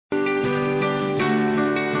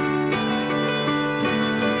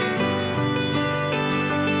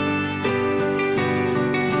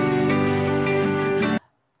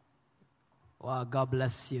God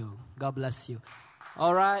bless you. God bless you.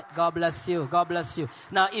 All right, God bless you. God bless you.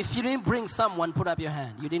 Now, if you didn't bring someone, put up your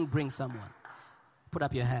hand. You didn't bring someone. Put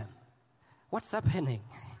up your hand. What's happening?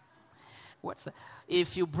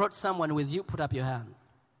 If you brought someone with you, put up your hand.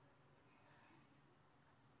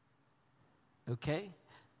 Okay?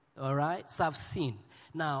 All right? So I've seen.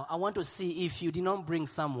 Now, I want to see if you did not bring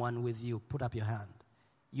someone with you, put up your hand.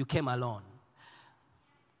 You came alone.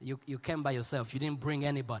 You came by yourself. You didn't bring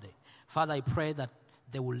anybody. Father, I pray that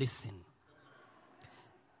they will listen.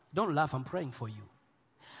 Don't laugh. I'm praying for you.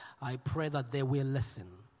 I pray that they will listen.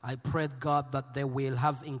 I pray, God, that they will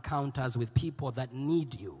have encounters with people that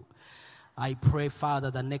need you. I pray, Father,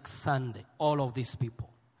 that next Sunday, all of these people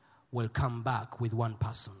will come back with one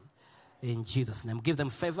person. In Jesus' name. Give them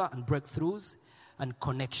favor and breakthroughs and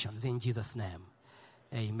connections in Jesus' name.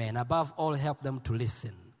 Amen. Above all, help them to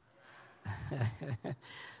listen.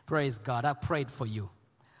 Praise God. I prayed for you.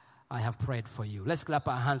 I have prayed for you. Let's clap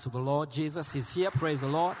our hands to the Lord. Jesus is here. Praise the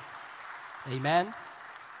Lord. Amen.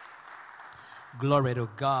 Glory to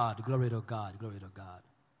God. Glory to God. Glory to God.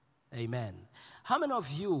 Amen. How many of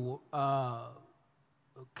you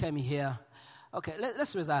came here? Okay,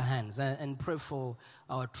 let's raise our hands and pray for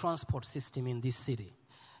our transport system in this city.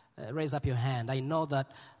 Raise up your hand. I know that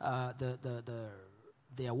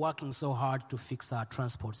they are working so hard to fix our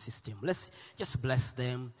transport system. Let's just bless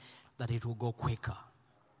them that it will go quicker.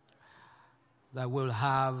 That we'll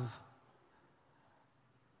have,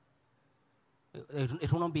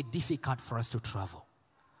 it will not be difficult for us to travel.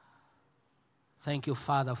 Thank you,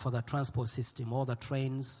 Father, for the transport system, all the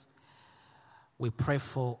trains. We pray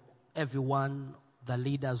for everyone, the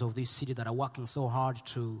leaders of this city that are working so hard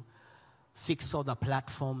to fix all the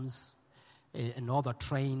platforms and all the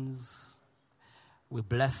trains. We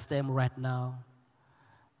bless them right now,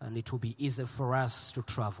 and it will be easy for us to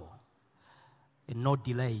travel. And no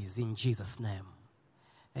delays in Jesus' name.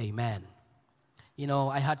 Amen. You know,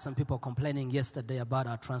 I had some people complaining yesterday about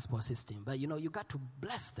our transport system, but you know, you got to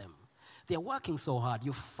bless them. They're working so hard.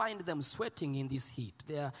 You find them sweating in this heat.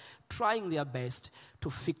 They are trying their best to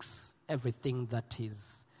fix everything that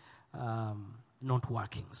is not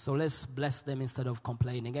working. So let's bless them instead of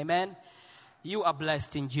complaining. Amen. You are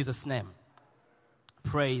blessed in Jesus' name.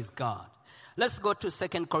 Praise God. Let's go to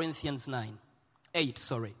 2 Corinthians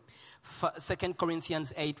 8. 2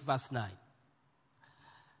 Corinthians 8 verse 9.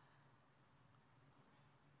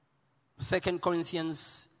 2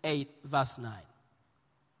 Corinthians 8 verse 9.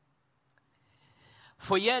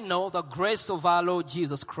 For ye know the grace of our Lord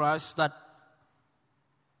Jesus Christ, that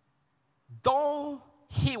though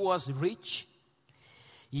he was rich,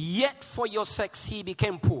 yet for your sakes he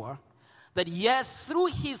became poor, that ye through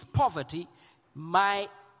his poverty might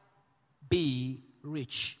be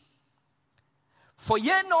rich. For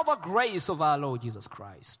ye know the grace of our Lord Jesus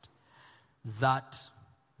Christ, that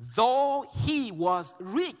though he was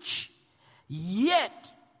rich,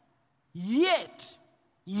 yet,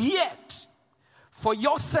 for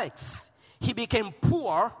your sakes he became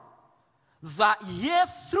poor, that ye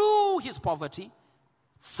through his poverty,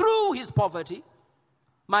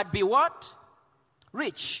 might be what?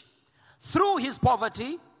 Rich. Through his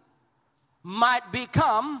poverty might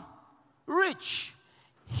become rich.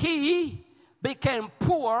 He became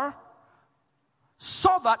poor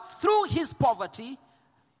so that through his poverty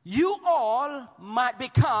you all might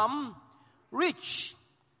become rich.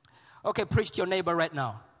 Okay, preach to your neighbor right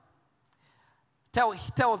now.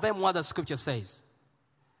 Tell them what the scripture says.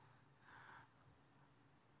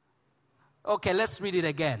 Okay, let's read it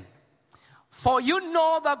again. For you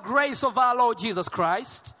know the grace of our Lord Jesus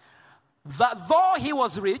Christ, that though he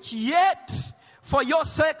was rich, yet for your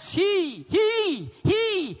sakes he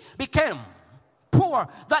became poor,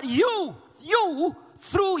 that you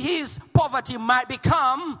through his poverty might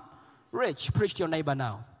become rich. Preach to your neighbor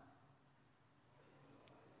now.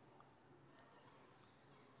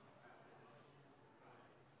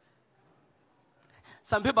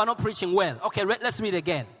 Some people are not preaching well. Okay, let's read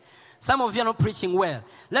again. Some of you are not preaching well.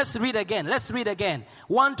 Let's read again.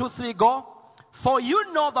 1, 2, 3, go. For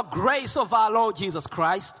you know the grace of our Lord Jesus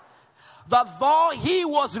Christ, that though he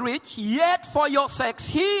was rich, yet for your sakes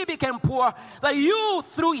he became poor, that you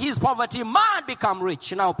through his poverty might become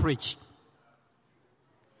rich. Now preach.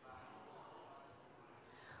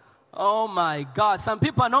 Oh my God, some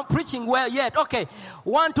people are not preaching well yet. Okay,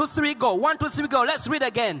 1, 2, 3, go. 1, 2, 3, go. Let's read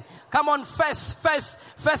again. Come on, face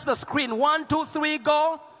the screen. 1, 2, 3,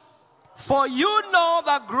 go. For you know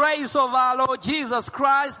the grace of our Lord Jesus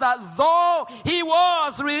Christ, that though he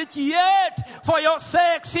was rich, yet for your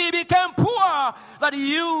sakes he became poor, that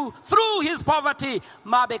you through his poverty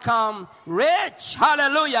might become rich.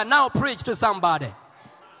 Hallelujah. Now preach to somebody.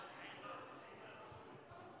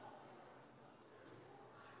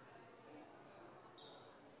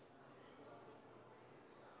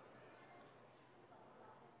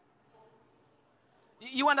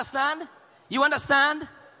 You understand? You understand?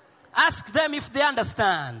 Ask them if they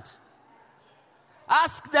understand.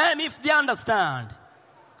 Ask them if they understand.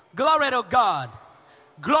 Glory to God.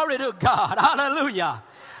 Glory to God. Hallelujah.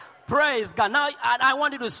 Praise God. Now, I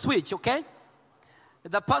want you to switch, okay?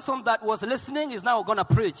 The person that was listening is now going to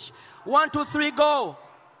preach. 1, 2, 3, go.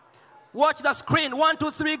 Watch the screen. 1,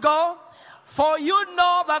 2, 3, go. For you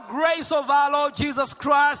know the grace of our Lord Jesus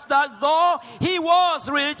Christ, that though he was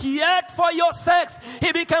rich, yet for your sakes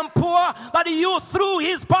he became poor, that you through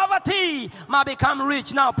his poverty might become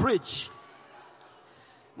rich. Now preach.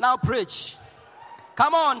 Now preach.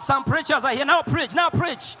 Come on, some preachers are here. Now preach. Now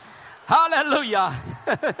preach. Hallelujah.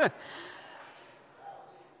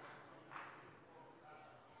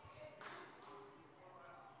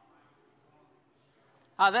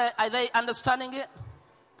 Are they understanding it?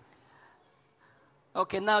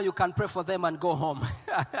 Okay, now you can pray for them and go home.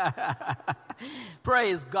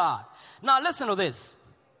 Praise God. Now listen to this.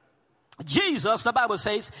 Jesus, the Bible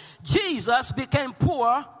says, Jesus became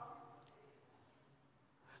poor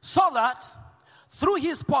so that through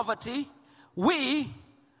his poverty we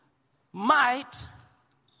might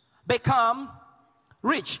become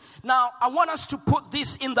rich. Now, I want us to put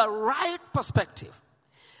this in the right perspective.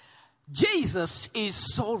 Jesus is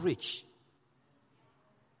so rich.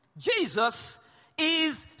 Jesus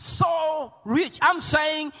is so rich. I'm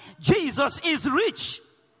saying Jesus is rich.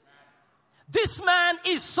 This man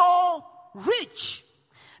is so rich.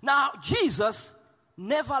 Now, Jesus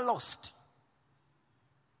never lost.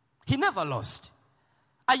 He never lost.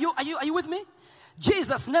 Are you with me?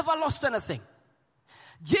 Jesus never lost anything.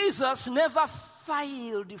 Jesus never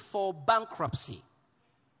filed for bankruptcy.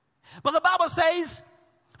 But the Bible says,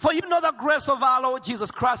 for you know the grace of our Lord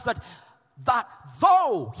Jesus Christ, that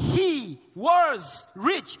though he was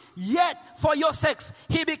rich, yet for your sakes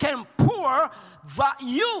he became poor, that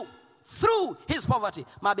you through his poverty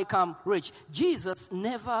might become rich. Jesus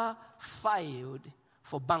never filed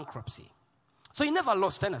for bankruptcy. So he never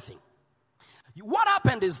lost anything. What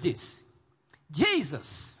happened is this.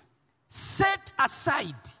 Jesus set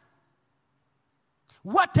aside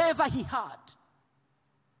whatever he had.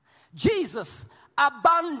 Jesus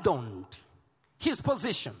abandoned his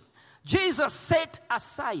position. Jesus set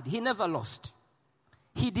aside. He never lost.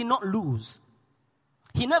 He did not lose.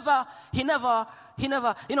 He never,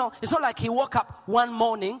 it's not like he woke up one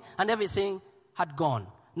morning and everything had gone.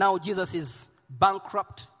 Now Jesus is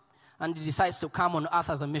bankrupt and he decides to come on earth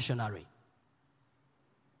as a missionary.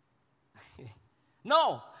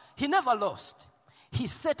 No, he never lost. He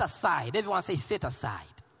set aside. Everyone say set aside.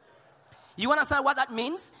 You understand what that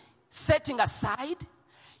means? Setting aside.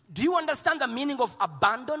 Do you understand the meaning of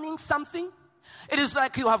abandoning something? It is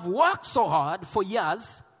like you have worked so hard for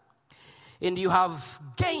years and you have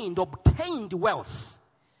obtained wealth.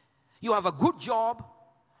 You have a good job.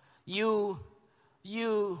 You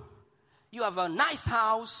have a nice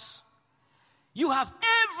house. You have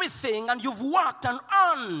everything and you've worked and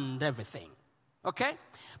earned everything. Okay?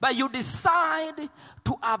 But you decide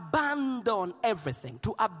to abandon everything,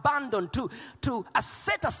 to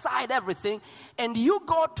set aside everything, and you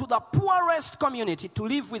go to the poorest community to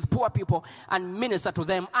live with poor people and minister to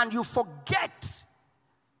them, and you forget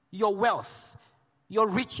your wealth, your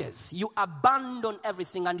riches. You abandon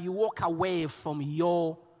everything and you walk away from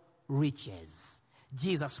your riches.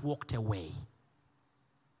 Jesus walked away.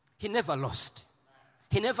 He never lost.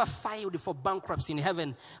 He never filed for bankruptcy in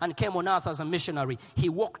heaven and came on earth as a missionary. He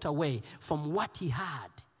walked away from what he had,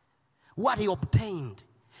 what he obtained.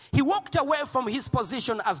 He walked away from his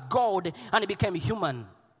position as God and he became human.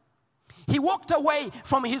 He walked away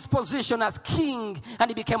from his position as king and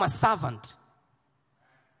he became a servant.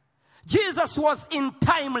 Jesus was in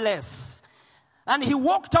timeless and he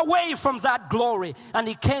walked away from that glory and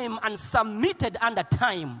he came and submitted under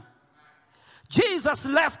time. Jesus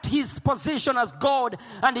left his position as God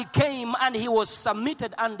and he came and he was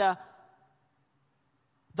submitted under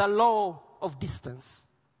the law of distance,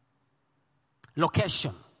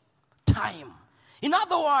 location, time. In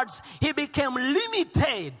other words, he became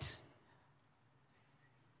limited.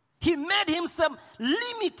 He made himself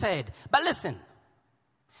limited. But listen,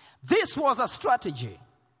 this was a strategy.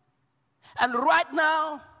 And right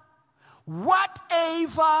now,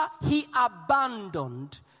 whatever he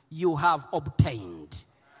abandoned, you have obtained.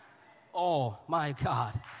 Oh my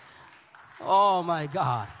God. Oh my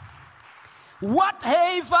God.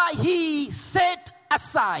 Whatever he set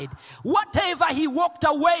aside, whatever he walked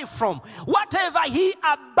away from, whatever he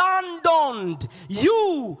abandoned,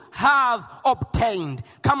 you have obtained.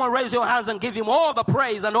 Come on, raise your hands and give him all the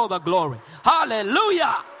praise and all the glory.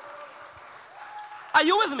 Hallelujah. Are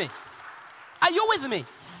you with me? Are you with me?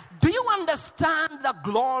 Do you understand the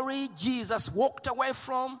glory Jesus walked away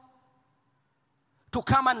from to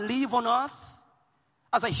come and live on earth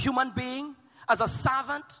as a human being, as a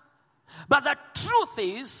servant? But the truth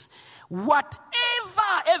is, whatever,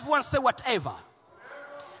 everyone say whatever.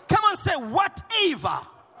 Come on, say whatever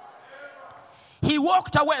he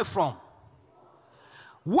walked away from,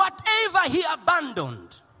 whatever he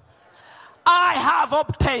abandoned, I have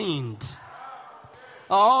obtained.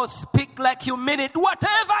 Oh, speak like you mean it.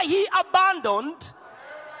 Whatever he abandoned,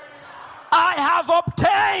 I have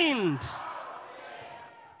obtained.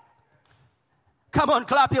 Come on,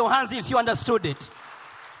 clap your hands if you understood it.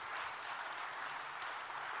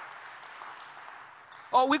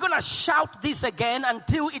 Oh, we're going to shout this again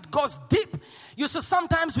until it goes deep. You see,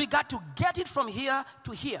 sometimes we got to get it from here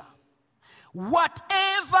to here.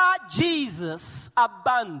 Whatever Jesus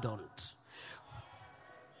abandoned,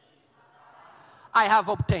 I have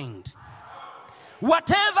obtained.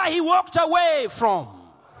 Whatever he walked away from,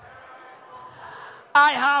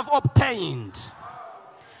 I have obtained.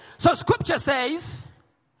 So scripture says,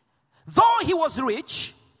 though he was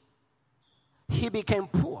rich, he became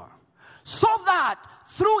poor, so that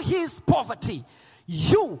through his poverty,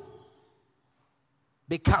 you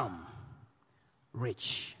become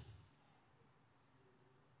rich.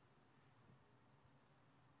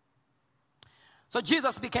 So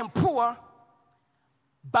Jesus became poor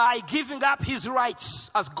by giving up his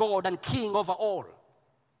rights as God and King over all.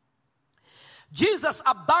 Jesus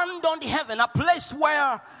abandoned heaven, a place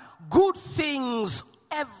where good things,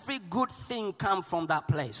 every good thing comes from that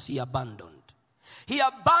place he abandoned. He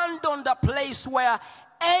abandoned a place where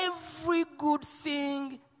every good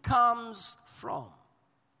thing comes from.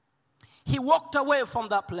 He walked away from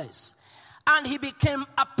that place. And he became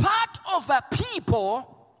a part of a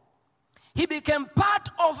people. He became part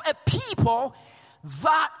of a people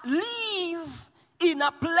that live in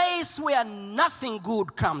a place where nothing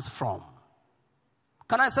good comes from.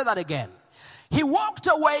 Can I say that again? He walked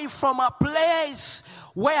away from a place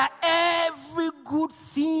where every good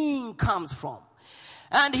thing comes from.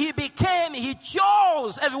 And he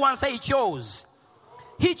chose, everyone say he chose.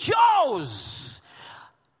 He chose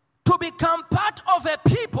to become part of a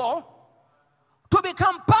people,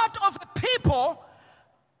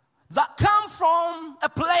 that come from a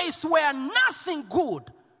place where nothing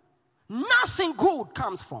good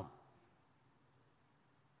comes from.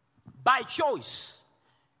 By choice,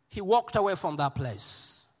 he walked away from that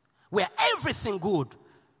place where everything good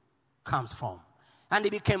comes from. And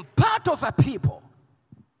he became part of a people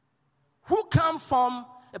who come from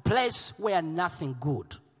a place where nothing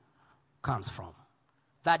good comes from.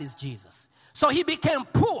 That is Jesus. So he became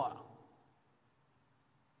poor.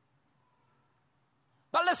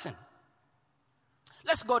 But listen,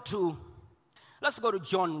 let's go to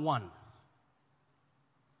John 1.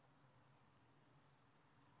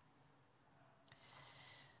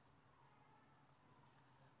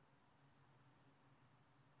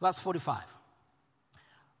 Verse 45.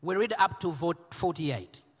 We read up to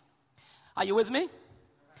 48. Are you with me?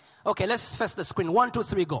 Okay, let's face the screen. 1, 2,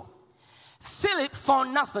 3, go. Philip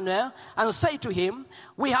found Nathanael and said to him,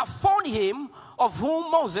 we have found him of whom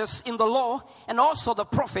Moses in the law and also the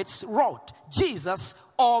prophets wrote, Jesus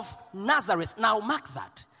of Nazareth. Now mark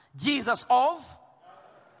that. Jesus of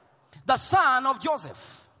the son of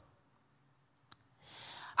Joseph.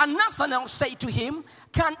 And Nathanael said to him,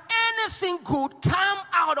 can anything good come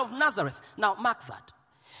out of Nazareth? Now mark that.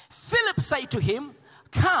 Philip said to him,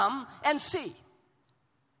 come and see.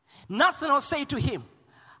 Nathanael said to him,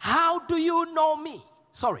 how do you know me?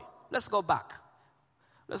 Sorry, let's go back.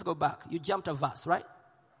 You jumped a verse, right?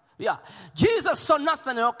 Yeah. Jesus saw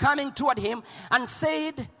Nathanael coming toward him and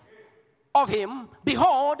said of him,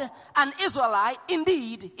 behold, an Israelite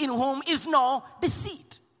indeed, in whom is no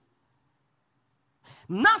deceit.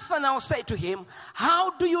 Nathanael said to him, how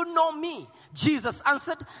do you know me? Jesus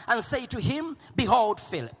answered and said to him, behold,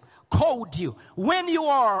 Philip called you when you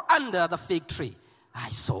are under the fig tree. I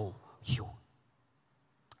saw you.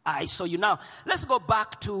 Now, let's go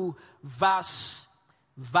back to verse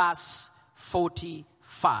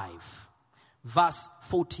 45. Verse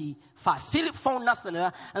 45. Philip found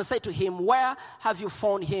Nathanael and said to him, where have you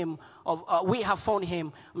found him? We have found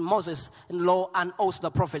him, Moses in law and also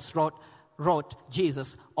the prophets wrote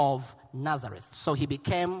Jesus of Nazareth. So he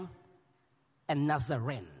became a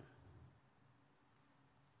Nazarene.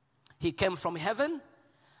 He came from heaven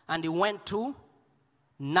and he went to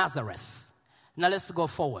Nazareth. Now let's go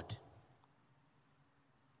forward.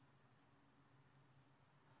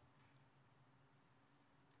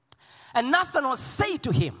 And Nathanael said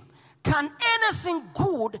to him, can anything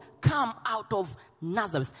good come out of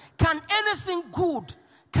Nazareth? Can anything good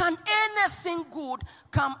Can anything good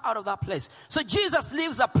come out of that place? So Jesus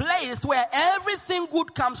leaves a place where everything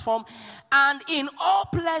good comes from, and in all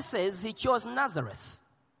places he chose Nazareth.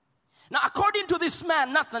 Now, according to this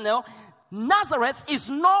man, Nathanael, Nazareth is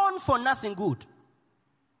known for nothing good.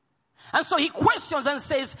 And so he questions and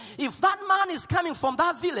says, if that man is coming from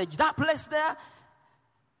that village, that place there,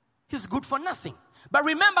 he's good for nothing. But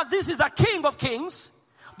remember, this is a King of Kings,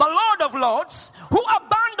 the Lord of Lords, who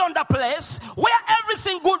abandoned a place where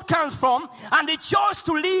everything good comes from, and he chose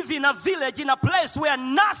to live in a village, in a place where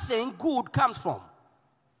nothing good comes from.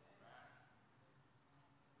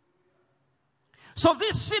 So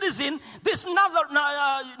this citizen, this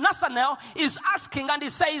Nathanael is asking, and he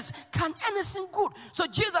says, can anything good? So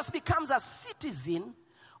Jesus becomes a citizen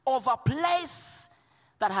of a place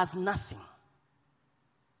that has nothing.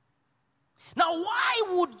 Now, why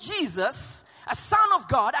would Jesus, a son of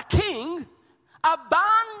God, a king,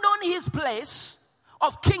 abandon his place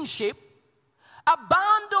of kingship,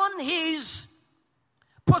 abandon his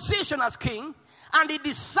position as king, and he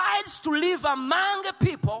decides to live among a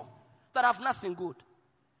people that have nothing good?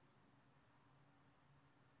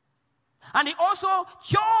 And he also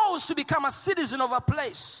chose to become a citizen of a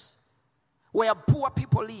place where poor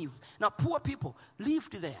people live. Now, poor people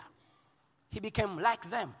lived there. He became like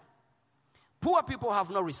them. Poor people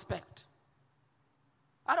have no respect.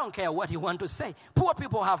 I don't care what you want to say. Poor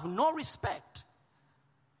people have no respect.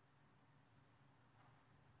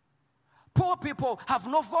 Poor people have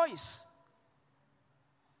no voice.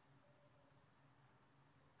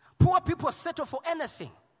 Poor people settle for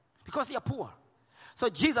anything because they are poor. So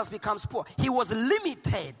Jesus becomes poor. He was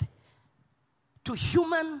limited to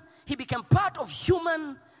human, he became part of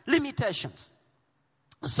human limitations.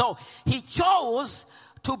 So he chose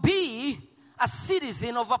to be a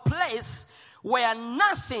citizen of a place where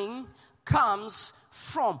nothing comes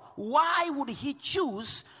from. Why would he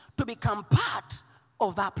choose to become part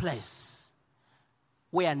of that place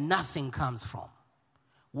where nothing comes from,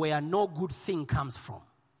 where no good thing comes from,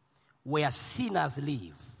 where sinners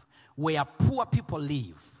live, where poor people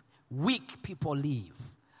live, weak people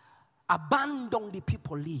live, abandoned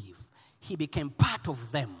people live? He became part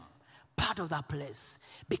of them, part of that place,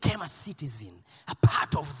 became a citizen, a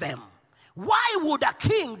part of them. Why would a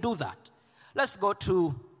king do that? Let's go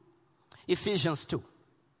to Ephesians 2.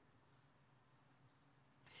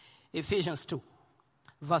 Ephesians 2,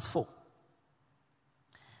 verse 4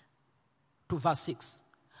 to verse 6.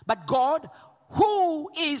 But God, who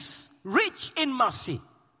is rich in mercy,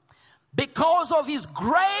 because of his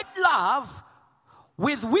great love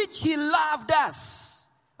with which he loved us.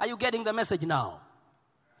 Are you getting the message now?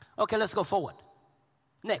 Okay, let's go forward.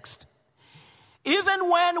 Next. Even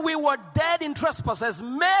when we were dead in trespasses,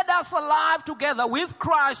 made us alive together with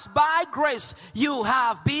Christ. By grace you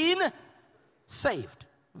have been saved.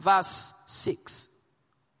 Verse 6.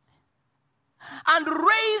 And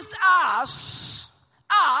raised us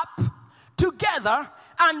up together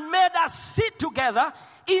and made us sit together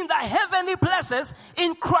in the heavenly places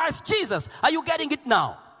in Christ Jesus. Are you getting it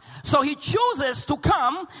now? So he chooses to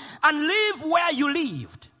come and live where you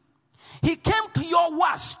lived. He came to your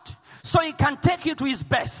worst so he can take you to his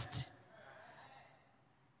best.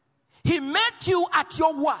 He met you at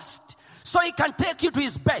your worst so he can take you to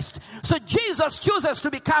his best. So Jesus chooses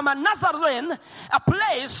to become a Nazarene, a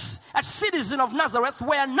place, a citizen of Nazareth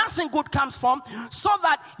where nothing good comes from, so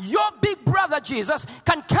that your big brother Jesus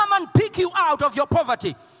can come and pick you out of your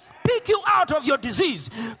poverty, pick you out of your disease,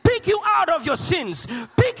 pick you out of your sins,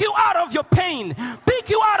 pick you out of your pain, pick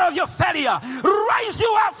you out of your failure, rise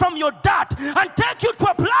you up from your dirt and take you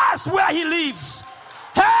to a place where he lives.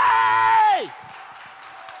 Hey!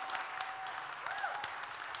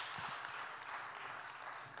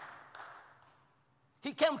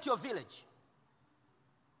 He came to your village.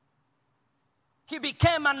 He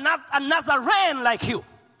became a Nazarene like you.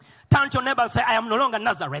 Turn to your neighbor and say, I am no longer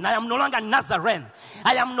Nazarene. I am no longer Nazarene.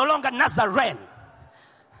 I am no longer Nazarene.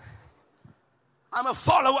 I'm a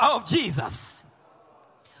follower of Jesus.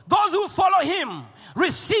 Those who follow him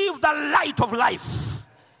receive the light of life.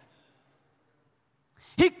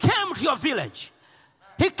 He came to your village.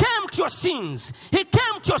 He came to your sins. He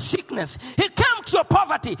came to your sickness. He came to your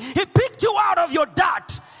poverty. He picked you out of your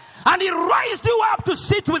dirt. And he raised you up to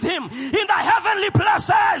sit with him in the heavenly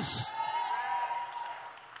places.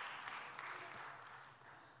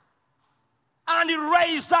 And he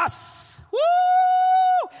raised us.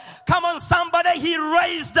 Woo! Come on, somebody. He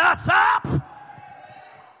raised us up.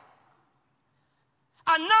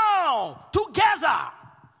 And now, together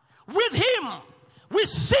with him, we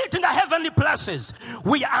sit in the heavenly places.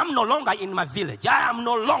 I'm no longer in my village. I'm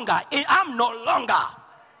no longer.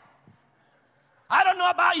 I don't know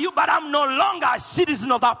about you, but I'm no longer a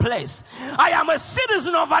citizen of that place. I am a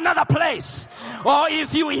citizen of another place. Or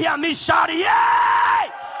if you hear me shout,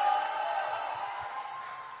 yay!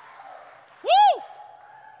 Woo!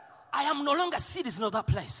 I am no longer a citizen of that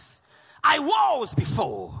place. I was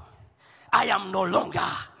before. I am no longer.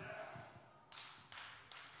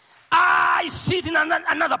 I sit in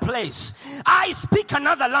another place. I speak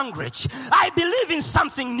another language. I believe in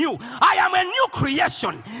something new. I am a new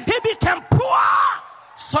creation. He became poor,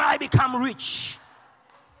 so I become rich.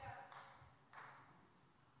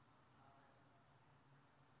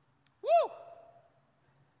 Woo!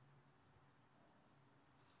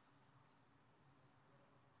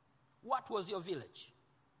 What was your village?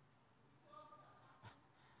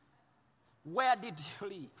 Where did you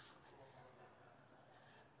live?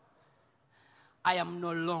 I am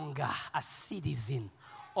no longer a citizen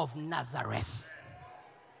of Nazareth.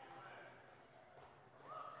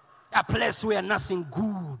 A place where nothing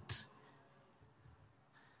good.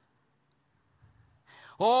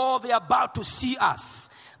 Oh, they're about to see us.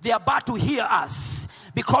 They're about to hear us.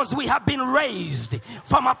 Because we have been raised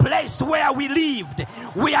from a place where we lived.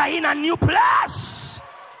 We are in a new place.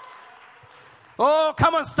 Oh,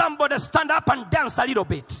 come on, somebody stand up and dance a little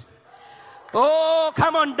bit. Oh,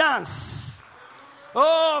 come on, dance.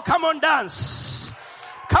 Oh, come on, dance.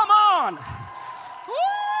 Come on.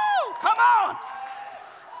 Woo, come on.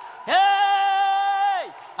 Hey,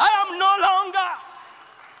 I am no longer.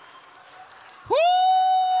 Woo.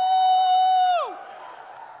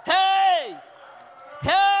 Hey,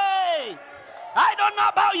 hey. I don't know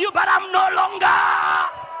about you, but I'm no longer.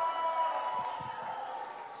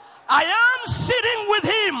 I am sitting with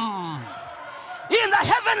him in the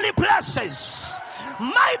heavenly places.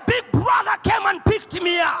 My big brother came and picked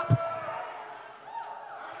me up.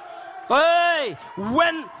 Hey,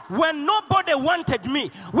 when nobody wanted me,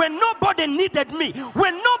 when nobody needed me,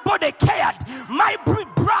 when nobody cared, my big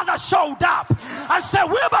brother showed up and said,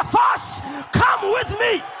 Wilberforce, come with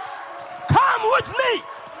me. Come with me.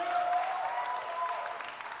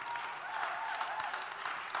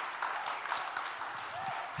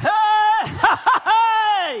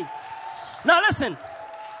 Hey. Now listen.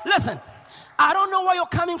 I don't know where you're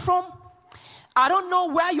coming from. I don't know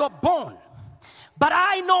where you're born. But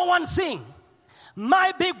I know one thing.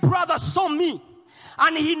 My big brother saw me.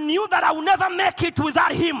 And he knew that I would never make it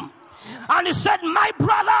without him. And he said, my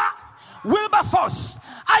brother, Wilberforce,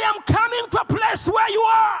 I am coming to a place where you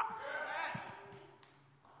are.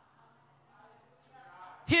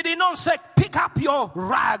 He did not say, pick up your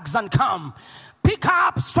rags and come. Pick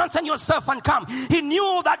up, strengthen yourself and come. He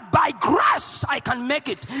knew that by grace I can make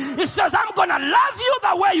it. He says, I'm going to love you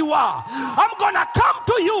the way you are. I'm going to come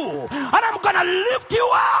to you and I'm going to lift you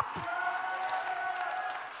up.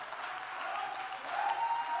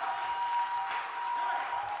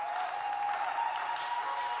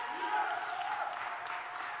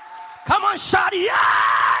 Come on, shout, yay!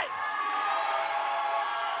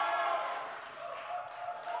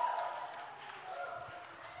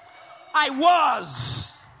 I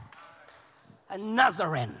was a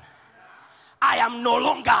Nazarene. I am no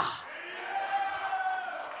longer.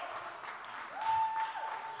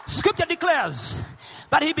 Scripture declares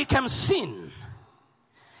that he became sin.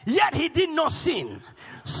 Yet he did not sin,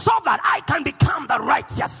 so that I can become the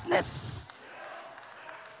righteousness.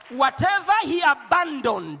 Whatever he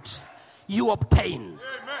abandoned, you obtain. Amen.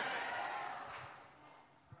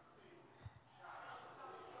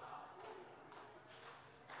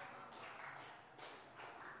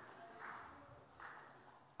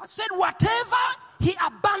 I said, whatever he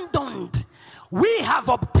abandoned, we have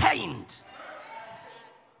obtained.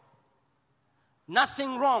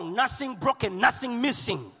 Nothing wrong, nothing broken, nothing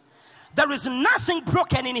missing. There is nothing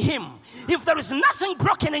broken in him. If there is nothing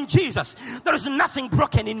broken in Jesus, there is nothing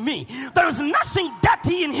broken in me. There is nothing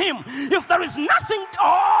dirty in him. If there is nothing,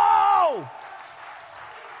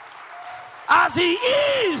 as he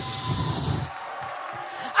is,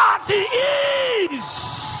 as he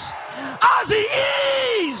is, as he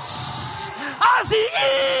is, as he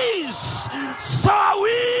is, so are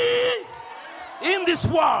we in this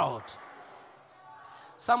world.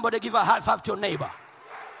 Somebody give a high five to your neighbor.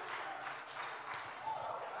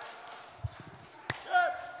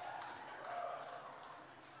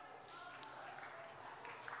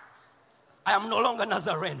 I am no longer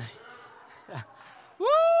Nazarene. Woo!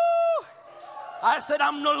 I said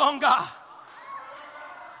I'm no longer.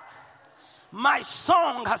 My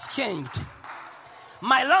song has changed.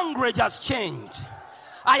 My language has changed.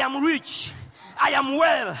 I am rich. I am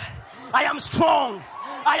well. I am strong.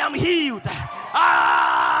 I am healed.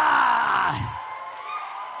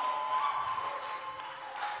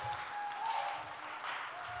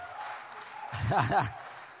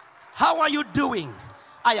 How are you doing?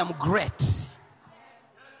 I am great.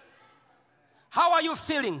 How are you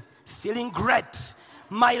feeling? Feeling great.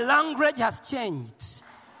 My language has changed.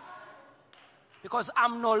 Because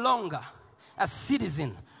I'm no longer a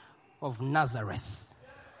citizen of Nazareth.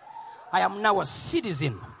 I am now a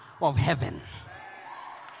citizen of heaven.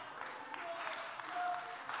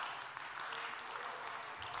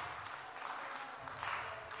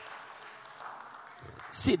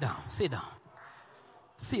 Sit down, sit down.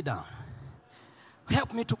 Sit down.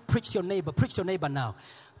 Help me to preach to your neighbor. Preach to your neighbor now.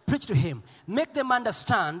 Preach to him. Make them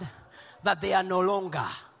understand that they are no longer.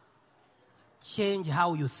 Change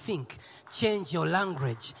how you think. Change your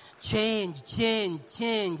language. Change.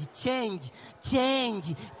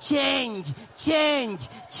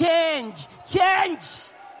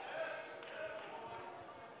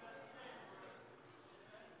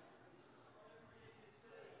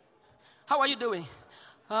 How are you doing?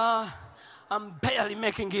 I'm barely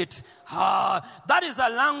making it. That is a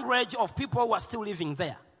language of people who are still living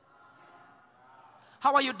there.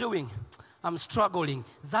 How are you doing? I'm struggling.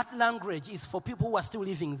 That language is for people who are still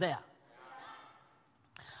living there.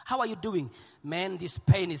 How are you doing? Man, this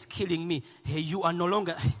pain is killing me. Hey, you are no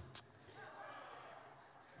longer.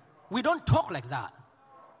 We don't talk like that.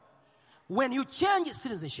 When you change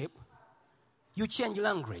citizenship, you change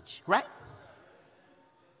language, right?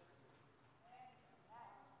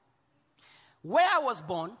 Where I was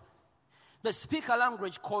born, they speak a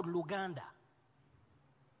language called Luganda.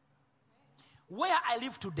 Where I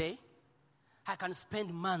live today, I can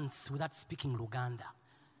spend months without speaking Luganda.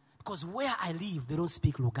 Because where I live, they don't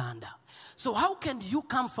speak Luganda. So how can you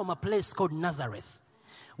come from a place called Nazareth,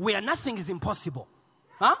 where nothing is impossible?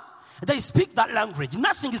 Huh? They speak that language.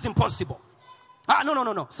 Nothing is impossible.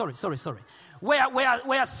 No. Sorry.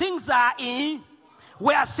 Where things are in...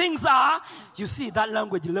 Where things are, you see, that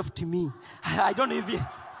language left to me. I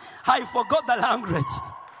forgot the language.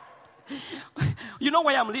 You know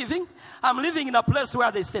where I'm living? I'm living in a place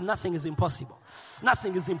where they say nothing is impossible.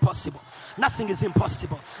 Nothing is impossible. Nothing is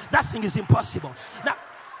impossible. Nothing is impossible. Now,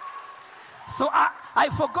 so I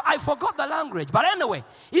forgot the language. But anyway,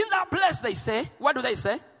 in that place they say, what do they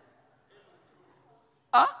say?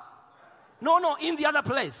 No, in the other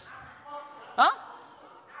place.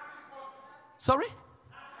 Sorry?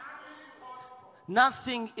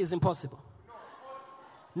 Nothing is impossible.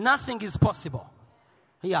 Nothing is possible.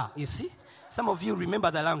 Yeah, you see? Some of you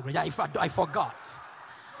remember the language. I forgot.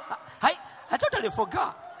 I totally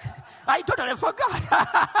forgot.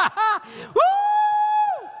 Woo!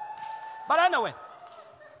 But anyway,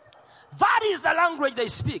 that is the language they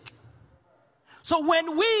speak. So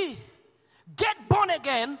when we get born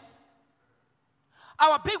again,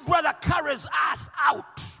 our big brother carries us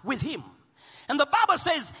out with him. And the Bible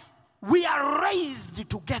says, we are raised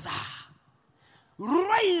together.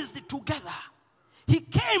 Raised together. He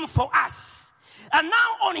came for us. And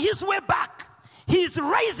now on his way back, he is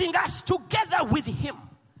raising us together with him.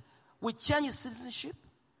 We change citizenship.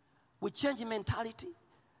 We change mentality.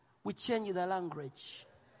 We change the language.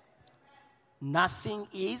 Nothing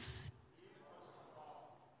is.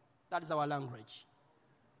 That is our language.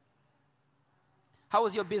 How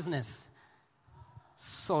is your business?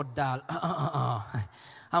 So dull.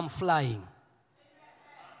 I'm flying.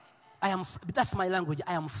 That's my language.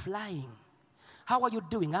 I am flying. How are you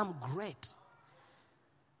doing? I'm great.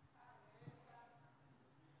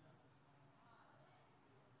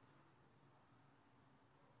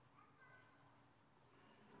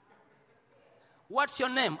 What's your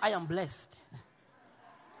name? I am blessed.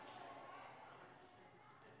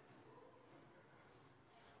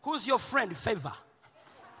 Who's your friend? Favor.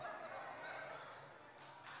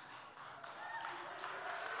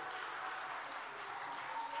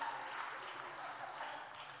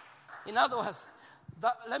 In other words,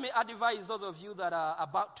 let me advise those of you that are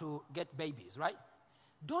about to get babies, right?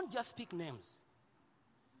 Don't just pick names.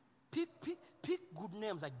 Pick good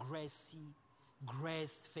names like Gracie,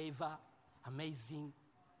 Grace, Favor, Amazing,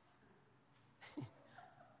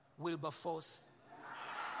 Wilberforce.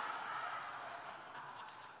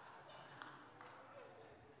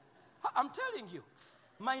 I'm telling you,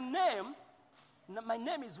 my name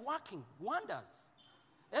is working wonders.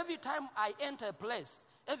 Every time I enter a place,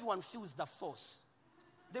 everyone feels the force.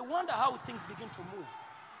 They wonder how things begin to move.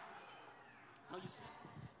 Now you see,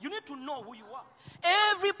 you need to know who you are.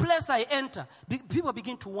 Every place I enter, people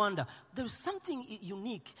begin to wonder. There's something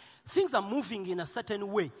unique. Things are moving in a certain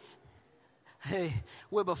way. Hey,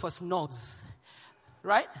 Wilberforce knows,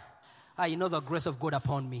 right? I know the grace of God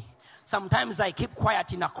upon me. Sometimes I keep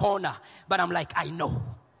quiet in a corner, but I'm like, I know.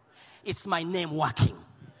 It's my name working.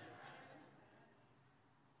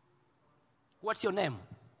 What's your name?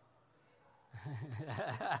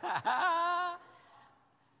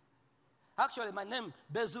 Actually, my name,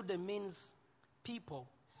 Bezudde, means people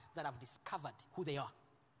that have discovered who they are.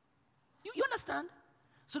 You understand?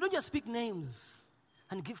 So don't just pick names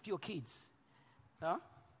and give to your kids. Huh?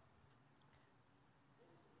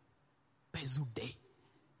 Bezudde.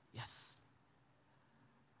 Yes.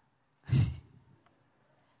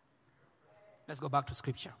 Let's go back to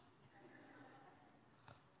scripture.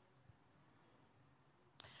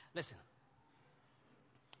 Listen.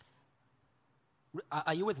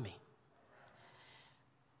 Are you with me?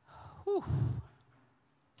 Whew.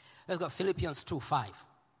 Let's go Philippians 2:5.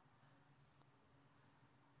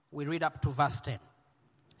 We read up to verse 10.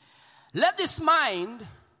 Let this mind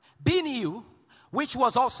be in you, which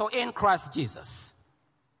was also in Christ Jesus,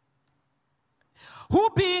 who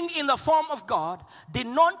being in the form of God, did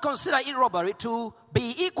not consider it robbery to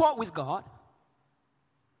be equal with God,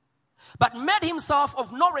 but made himself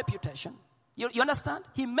of no reputation. You understand?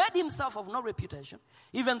 He made himself of no reputation.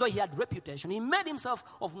 Even though he had reputation, he made himself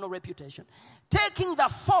of no reputation. Taking the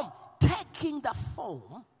form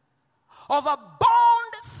of a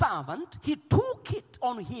bond servant, he took it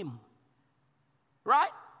on him.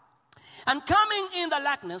 Right? And coming in the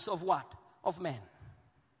likeness of what? Of man.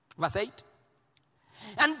 Verse 8.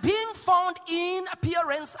 And being found in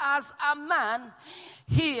appearance as a man,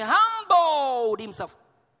 he humbled himself.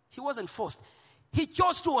 He wasn't forced. He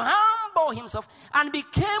chose to humble himself and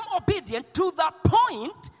became obedient to the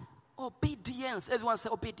point. Obedience. Everyone say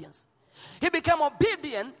obedience. He became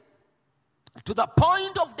obedient to the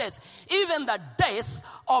point of death, even the death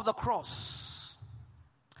of the cross.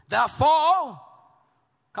 Therefore,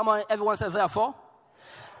 come on, everyone say therefore.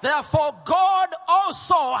 Therefore, God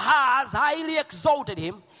also has highly exalted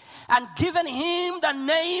him and given him the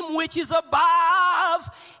name which is above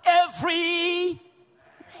every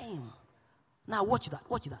name. Now, watch that.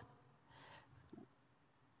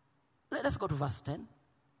 Let's go to verse 10.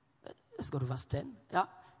 Yeah.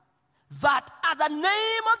 That at the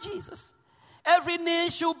name of Jesus, every knee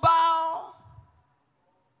shall bow,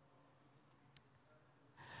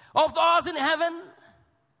 of those in heaven,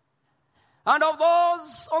 and of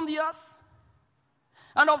those on the earth,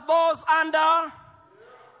 and of those under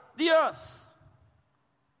the earth.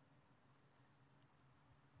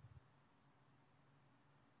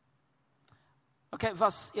 Okay,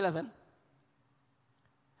 verse 11.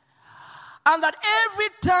 And that every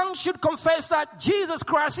tongue should confess that Jesus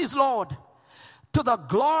Christ is Lord, to the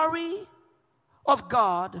glory of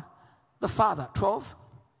God the Father. 12.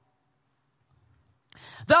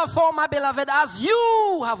 Therefore, my beloved, as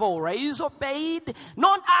you have always obeyed,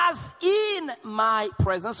 not as in my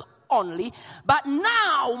presence only, but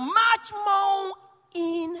now much more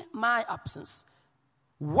in my absence,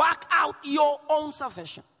 work out your own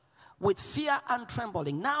salvation with fear and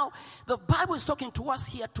trembling. Now, the Bible is talking to us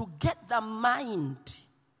here to get the mind,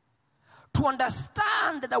 to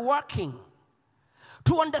understand the working,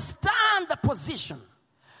 to understand the position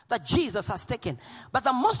that Jesus has taken. But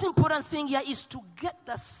the most important thing here is to get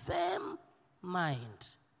the same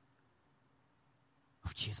mind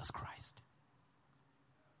of Jesus Christ.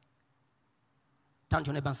 Turn to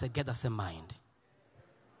your neighbor and say, get the same mind.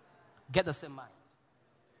 Get the same mind.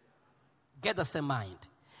 Get the same mind.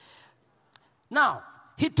 Now,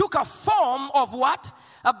 he took a form of what?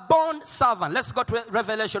 A bond servant. Let's go to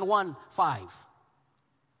Revelation 1:5.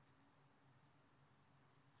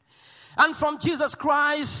 And from Jesus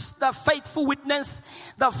Christ, the faithful witness,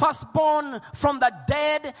 the firstborn from the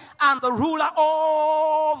dead, and the ruler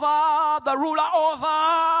over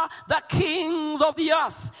the kings of the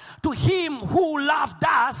earth, to him who loved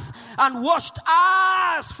us and washed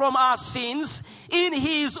us from our sins in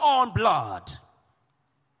his own blood.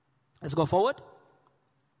 Let's go forward.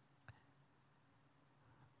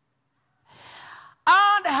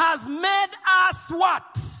 And has made us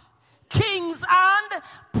what? Kings and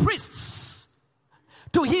priests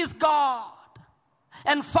to his God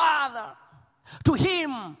and Father. To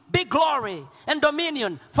him be glory and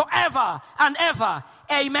dominion forever and ever.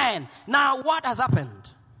 Amen. Now what has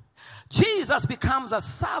happened? Jesus becomes a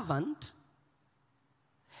servant.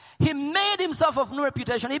 He made himself of no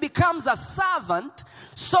reputation. He becomes a servant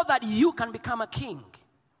so that you can become a king.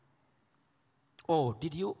 Oh,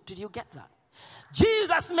 did you get that?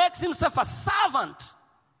 Jesus makes himself a servant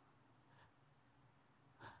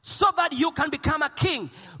so that you can become a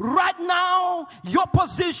king. Right now, your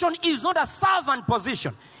position is not a servant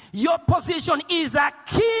position. Your position is a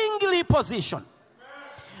kingly position.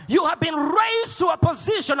 You have been raised to a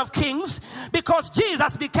position of kings because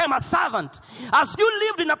Jesus became a servant. As you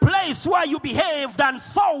lived in a place where you behaved and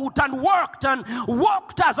thought and worked and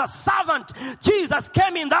walked as a servant, Jesus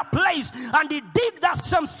came in that place and he did that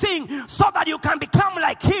same thing so that you can become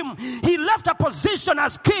like him. He left a position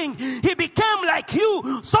as king. He became like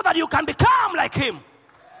you so that you can become like him.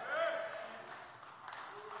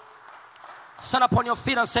 Stand up on your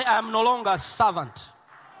feet and say, I am no longer a servant.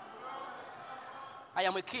 I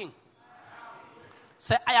am a king.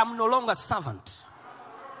 Say, I am no longer a servant.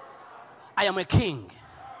 I am a king.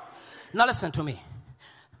 Now listen to me.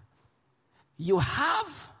 You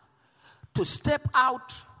have to step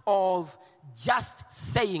out of just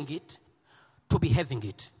saying it to be having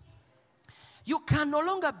it. You can no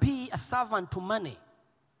longer be a servant to money.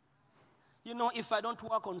 You know, if I don't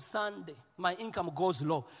work on Sunday, my income goes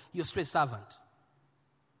low. You're still a servant.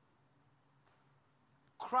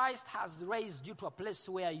 Christ has raised you to a place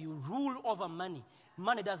where you rule over money.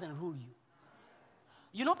 Money doesn't rule you.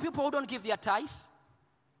 You know people who don't give their tithe?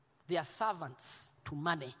 They are servants to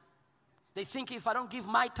money. They think if I don't give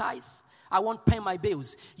my tithe, I won't pay my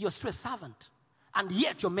bills. You're still a servant. And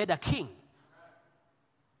yet you're made a king.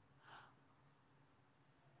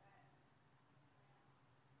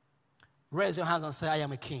 Raise your hands and say, I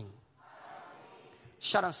am a king.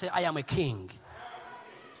 Shout and say, I am a king.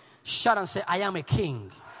 Shout and say, I am a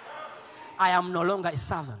king. I am no longer a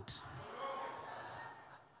servant.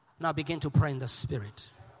 Now begin to pray in the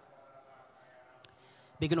Spirit.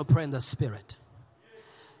 Begin to pray in the Spirit.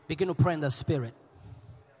 Begin to pray in the Spirit.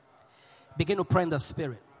 Begin to pray in the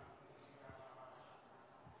Spirit.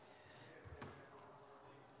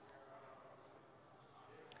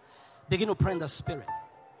 Begin to pray in the Spirit.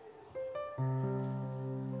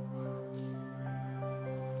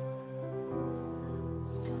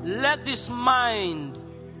 Let this mind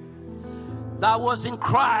that was in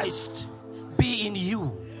Christ be in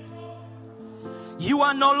you. You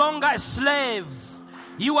are no longer a slave.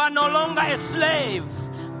 You are no longer a slave,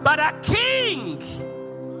 but a king.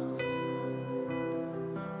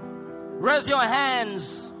 Raise your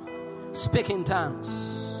hands. Speak in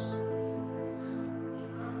tongues.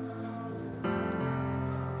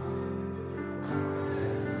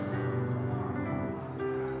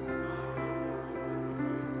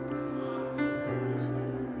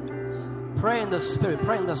 Pray in the Spirit,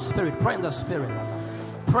 pray in the Spirit, pray in the Spirit.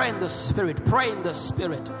 Pray in the Spirit, pray in the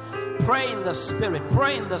Spirit. Pray in the Spirit,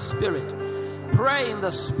 pray in the Spirit. Pray in the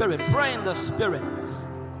Spirit, pray in the Spirit.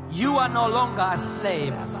 You are no longer a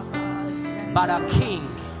slave, but a king.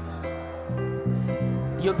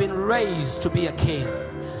 You've been raised to be a king.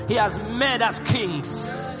 He has made us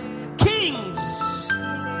kings. Kings.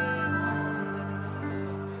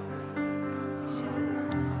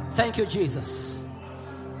 Thank you, Jesus.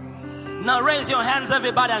 Now raise your hands,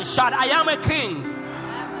 everybody, and shout, I am a king.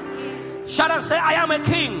 Shout and say, I am a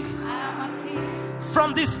king.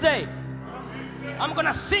 From this day, I'm going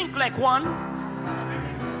to think like one.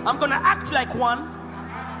 I'm going to act like one.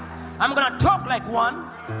 I'm going to talk like one.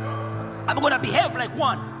 I'm going to behave like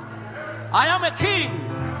one. I am a king.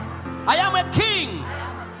 I am a king.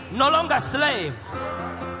 No longer slave.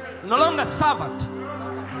 No longer servant.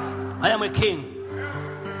 I am a king.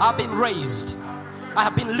 I've been raised. I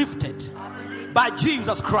have been lifted by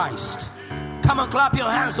Jesus Christ. Come and clap your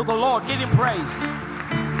hands to the Lord. Give him praise.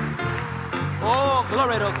 Oh,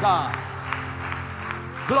 glory to God.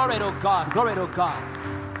 Glory to God. Glory to God.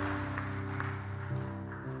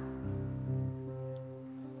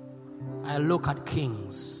 I look at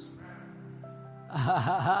kings.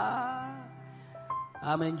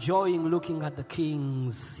 I'm enjoying looking at the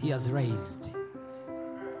kings he has raised.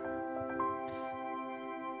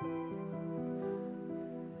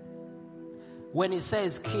 When he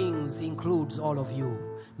says kings, he includes all of you,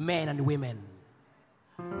 men and women.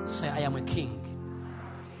 Say, I am a king.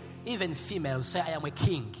 Even females, say, I am a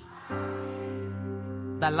king.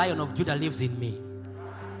 The Lion of Judah lives in me.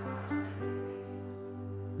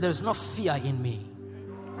 There's no fear in me.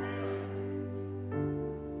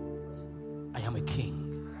 I am a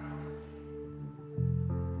king.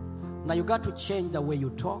 Now you got to change the way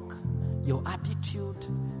you talk, your attitude,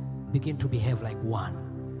 begin to behave like one.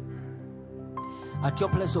 At your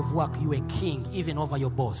place of work, you're a king, even over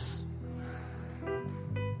your boss.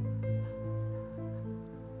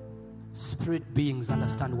 Spirit beings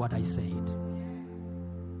understand what I said.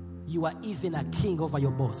 You are even a king over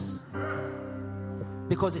your boss.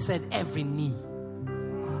 Because he said every knee.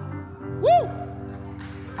 Woo!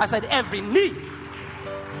 I said every knee.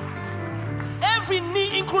 Every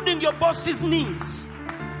knee, including your boss's knees.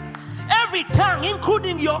 Every tongue,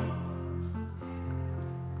 including your...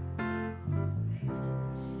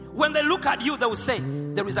 When they look at you, they will say,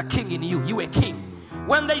 there is a king in you. You a king.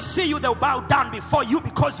 When they see you, they'll bow down before you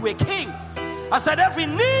because you're a king. I said every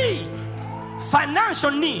knee,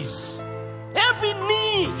 financial knees, every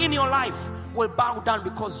knee in your life will bow down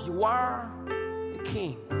because you are a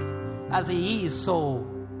king. As he is, so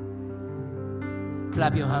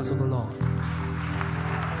clap your hands to the Lord.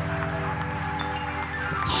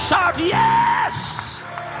 Shout yes!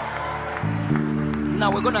 Now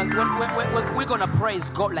we're gonna praise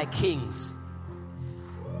God like kings.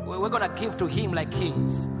 We're gonna give to him like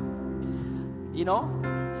kings. You know,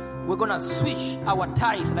 we're gonna switch our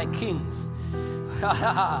tithe like kings.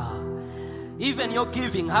 Even your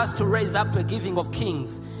giving has to raise up to a giving of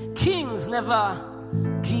kings. Kings never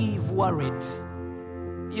give worried.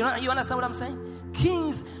 You understand what I'm saying?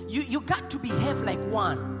 Kings, you got to behave like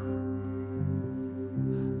one.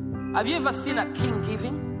 Have you ever seen a king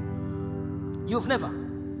giving? You've never.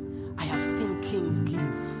 I have seen kings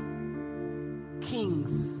give.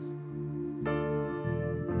 Kings.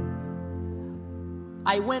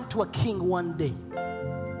 I went to a king one day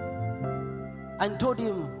and told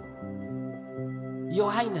him, Your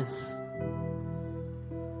Highness.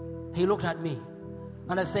 He looked at me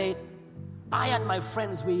and I said, I and my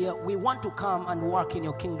friends, we want to come and work in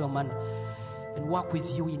your kingdom and work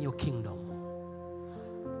with you in your kingdom.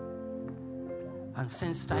 And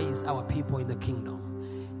sensitize our people in the kingdom.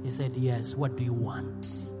 He said, yes, what do you want?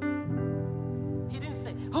 He didn't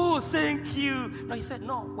say, oh, thank you. No, he said,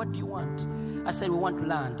 no, what do you want? I said, we want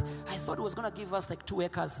land. I thought he was going to give us like 2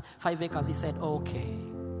 acres, 5 acres. He said, okay.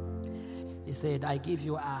 He said, I give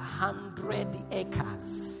you 100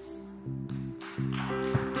 acres.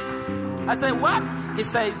 I said, what? He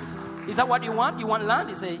says, is that what you want? You want land?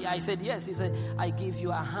 He said, I said, yes. He said, I give you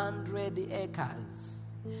 100 acres.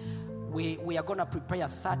 We are going to prepare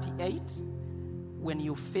 38. When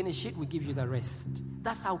you finish it, we give you the rest.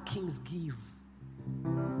 That's how kings give.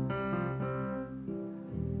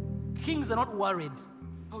 Kings are not worried.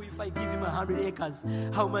 Oh, if I give him 100 acres,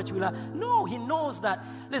 how much will I? No, he knows that,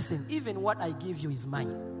 listen, even what I give you is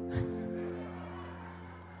mine.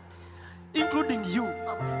 Including you,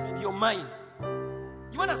 I'm giving you mine.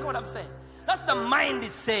 You understand what I'm saying? That's the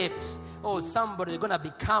mindset. Oh, somebody is going to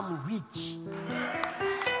become rich.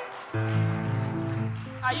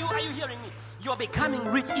 Are you hearing me? You're becoming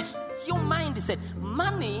rich. It's your mindset.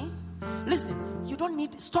 Money, listen, you don't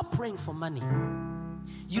need, stop praying for money.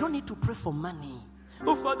 You don't need to pray for money.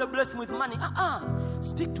 Oh, Father, bless me with money.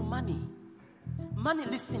 Speak to money. Money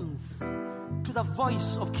listens to the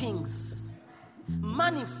voice of kings.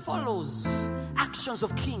 Money follows actions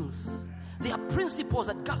of kings. There are principles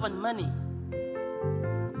that govern money.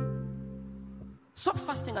 Stop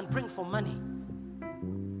fasting and praying for money.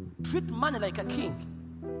 Treat money like a king.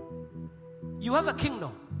 You have a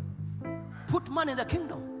kingdom. Put money in the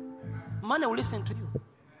kingdom. Money will listen to you.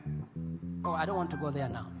 Oh, I don't want to go there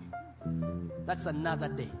now. That's another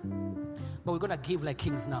day. But we're going to give like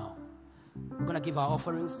kings now. We're going to give our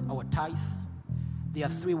offerings, our tithe. There are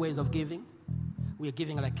 3 ways of giving. We are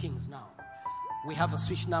giving like kings now. We have a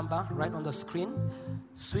switch number right on the screen.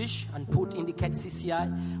 Switch and put indicate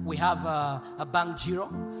CCI. We have a bank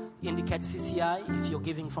giro. Indicate CCI if you're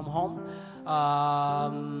giving from home.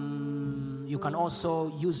 You can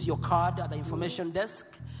also use your card at the information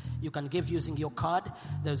desk. You can give using your card.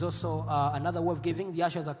 There's also another way of giving. The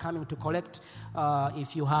ushers are coming to collect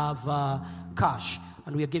if you have cash.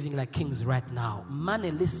 And we are giving like kings right now.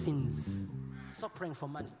 Money listens. Stop praying for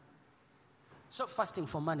money. Stop fasting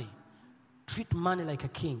for money. Treat money like a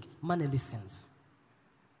king. Money listens.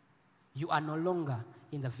 You are no longer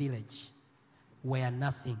in the village where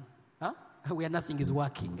nothing is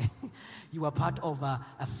working. You are part of a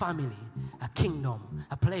family, a kingdom,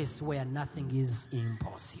 a place where nothing is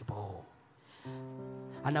impossible.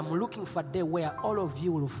 And I'm looking for a day where all of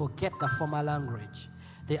you will forget the former language.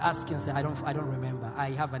 They ask you and say, I don't remember.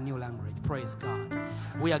 I have a new language. Praise God.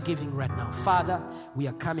 We are giving right now. Father, we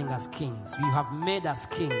are coming as kings. You have made us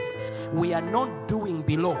kings. We are not doing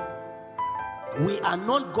below. We are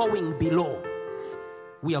not going below.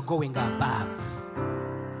 We are going above.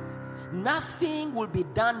 Nothing will be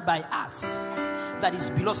done by us that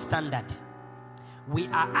is below standard. We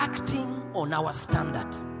are acting on our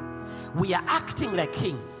standard. We are acting like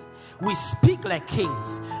kings. We speak like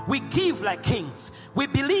kings. We give like kings. We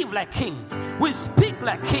believe like kings. We speak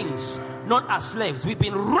like kings, not as slaves. We've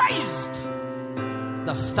been raised.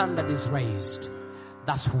 The standard is raised.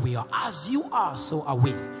 That's who we are. As you are, so are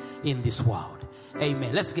we in this world.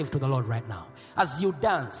 Amen. Let's give to the Lord right now. As you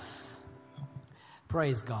dance,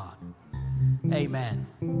 praise God. Amen.